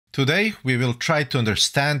Today, we will try to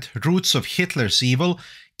understand roots of Hitler's evil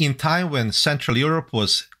in time when Central Europe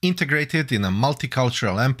was integrated in a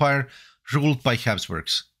multicultural empire ruled by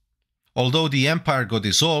Habsburgs. Although the empire got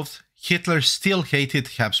dissolved, Hitler still hated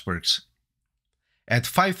Habsburgs. At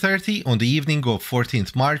 5:30 on the evening of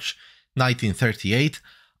 14th March 1938,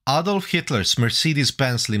 Adolf Hitler's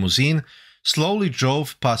Mercedes-Benz limousine slowly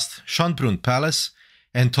drove past Schönbrunn Palace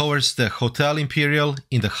and towards the Hotel Imperial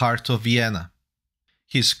in the heart of Vienna.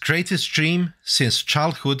 His greatest dream since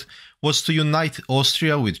childhood was to unite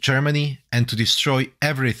Austria with Germany and to destroy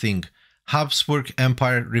everything Habsburg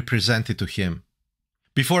Empire represented to him.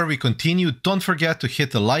 Before we continue, don't forget to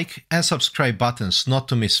hit the like and subscribe buttons not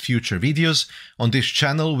to miss future videos on this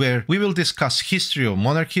channel where we will discuss history of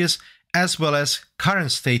monarchies as well as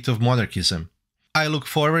current state of monarchism. I look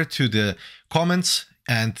forward to the comments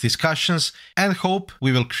and discussions and hope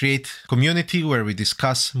we will create a community where we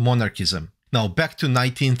discuss monarchism. Now back to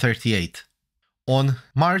 1938. On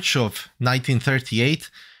March of 1938,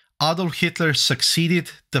 Adolf Hitler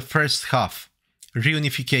succeeded the first half,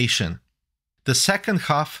 reunification. The second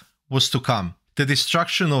half was to come, the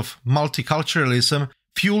destruction of multiculturalism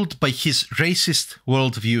fueled by his racist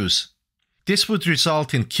worldviews. This would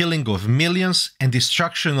result in killing of millions and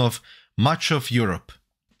destruction of much of Europe.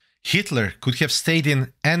 Hitler could have stayed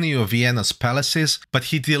in any of Vienna's palaces, but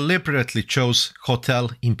he deliberately chose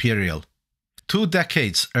Hotel Imperial. 2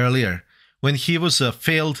 decades earlier, when he was a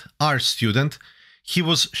failed art student, he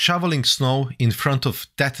was shoveling snow in front of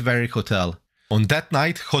that very hotel. On that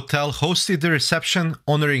night, Hotel hosted the reception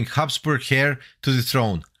honoring Habsburg heir to the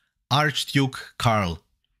throne, Archduke Karl.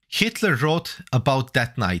 Hitler wrote about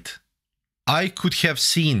that night. I could have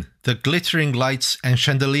seen the glittering lights and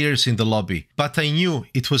chandeliers in the lobby, but I knew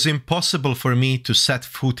it was impossible for me to set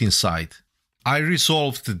foot inside. I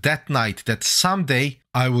resolved that night that someday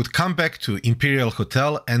I would come back to Imperial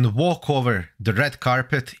Hotel and walk over the red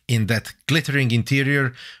carpet in that glittering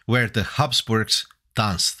interior where the Habsburgs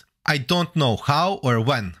danced. I don't know how or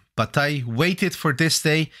when, but I waited for this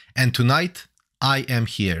day and tonight I am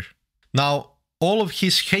here. Now, all of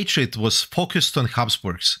his hatred was focused on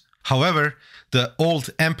Habsburgs. However, the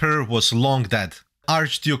old emperor was long dead.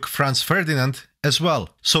 Archduke Franz Ferdinand as well,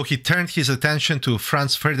 so he turned his attention to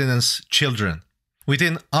Franz Ferdinand's children.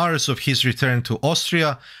 Within hours of his return to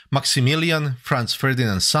Austria, Maximilian, Franz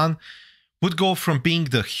Ferdinand's son, would go from being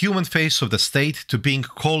the human face of the state to being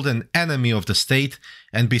called an enemy of the state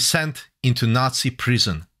and be sent into Nazi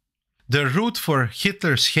prison. The root for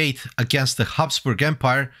Hitler's hate against the Habsburg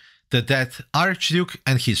Empire, the dead Archduke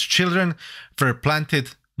and his children, were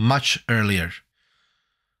planted much earlier.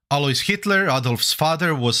 Alois Hitler, Adolf's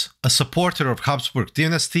father, was a supporter of Habsburg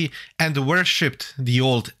dynasty and worshipped the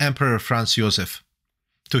old Emperor Franz Joseph.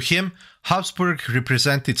 To him, Habsburg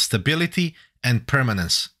represented stability and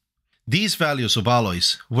permanence. These values of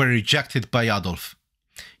Alois were rejected by Adolf.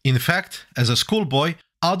 In fact, as a schoolboy,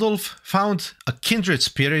 Adolf found a kindred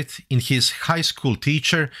spirit in his high school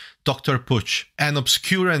teacher, Dr. Puch, an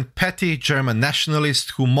obscure and petty German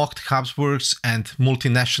nationalist who mocked Habsburgs and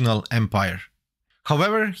multinational empire.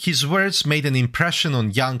 However, his words made an impression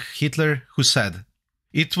on young Hitler, who said,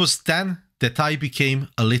 "It was then that I became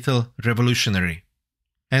a little revolutionary."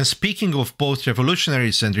 And speaking of both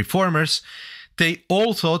revolutionaries and reformers, they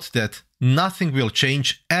all thought that nothing will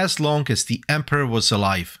change as long as the emperor was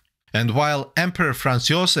alive. And while Emperor Franz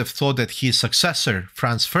Joseph thought that his successor,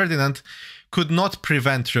 Franz Ferdinand, could not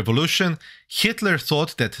prevent revolution, Hitler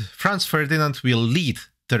thought that Franz Ferdinand will lead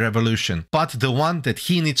the revolution, but the one that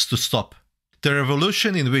he needs to stop. The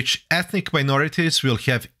revolution in which ethnic minorities will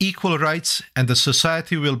have equal rights and the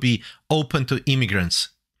society will be open to immigrants.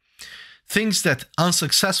 Things that an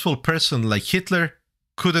unsuccessful person like Hitler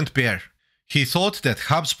couldn't bear. He thought that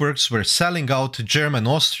Habsburgs were selling out German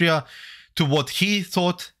Austria to what he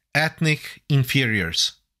thought ethnic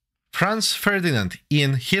inferiors. Franz Ferdinand,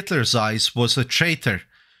 in Hitler's eyes, was a traitor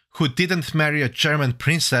who didn't marry a German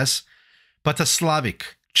princess, but a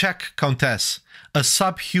Slavic, Czech countess, a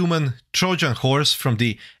subhuman Trojan horse from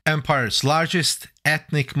the empire's largest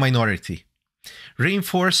ethnic minority.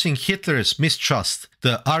 Reinforcing Hitler's mistrust,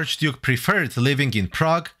 the Archduke preferred living in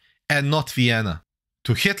Prague and not Vienna.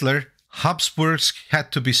 To Hitler, Habsburgs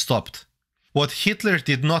had to be stopped. What Hitler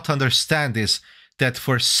did not understand is that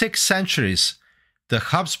for 6 centuries, the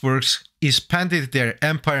Habsburgs expanded their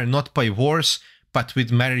empire not by wars, but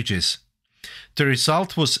with marriages. The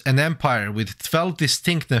result was an empire with 12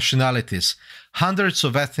 distinct nationalities, hundreds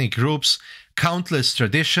of ethnic groups, countless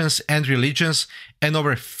traditions and religions, and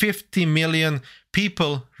over 50 million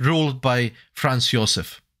people ruled by Franz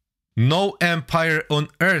Joseph. No empire on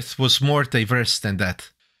earth was more diverse than that.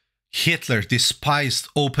 Hitler despised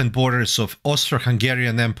open borders of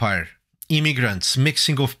Austro-Hungarian Empire. Immigrants,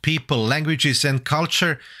 mixing of people, languages and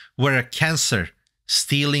culture were a cancer,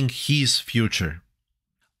 stealing his future.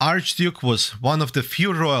 Archduke was one of the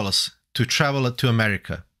few royals to travel to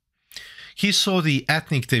America. He saw the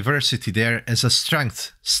ethnic diversity there as a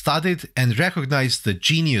strength, studied and recognized the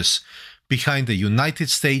genius behind the United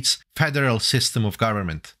States federal system of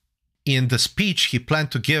government. In the speech he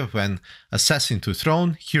planned to give when accessing to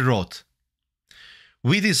throne, he wrote,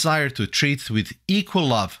 "We desire to treat with equal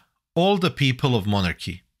love all the people of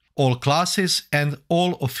monarchy, all classes and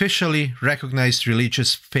all officially recognized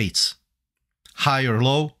religious faiths. High or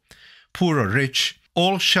low, poor or rich,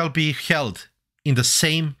 all shall be held in the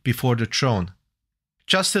same before the throne.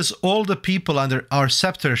 Just as all the people under our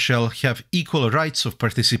scepter shall have equal rights of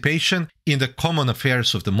participation in the common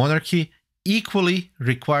affairs of the monarchy, equally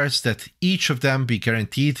requires that each of them be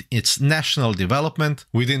guaranteed its national development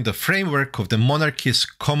within the framework of the monarchy's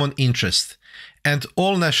common interest, and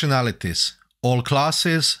all nationalities, all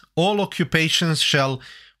classes, all occupations shall,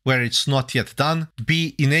 where it's not yet done,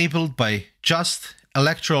 be enabled by just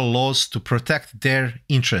electoral laws to protect their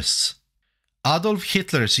interests." Adolf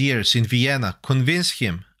Hitler's years in Vienna convinced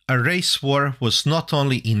him a race war was not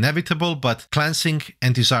only inevitable but cleansing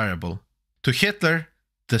and desirable. To Hitler,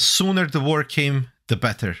 the sooner the war came, the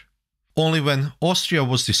better. Only when Austria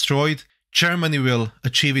was destroyed, Germany will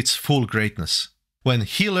achieve its full greatness. When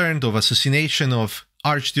he learned of assassination of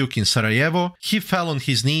Archduke in Sarajevo, he fell on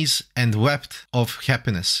his knees and wept of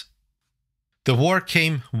happiness. The war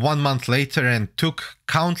came 1 month later and took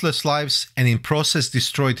countless lives and in process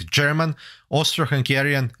destroyed German,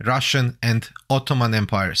 Austro-Hungarian, Russian and Ottoman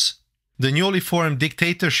empires. The newly formed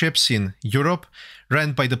dictatorships in Europe,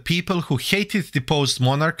 ran by the people who hated deposed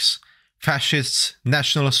monarchs, fascists,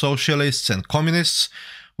 national socialists and communists,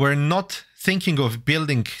 were not thinking of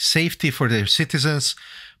building safety for their citizens,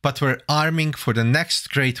 but were arming for the next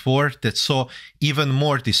great war that saw even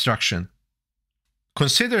more destruction.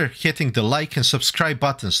 Consider hitting the like and subscribe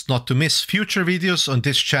buttons not to miss future videos on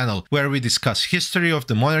this channel where we discuss history of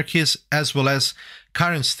the monarchies as well as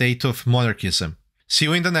current state of monarchism. See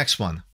you in the next one.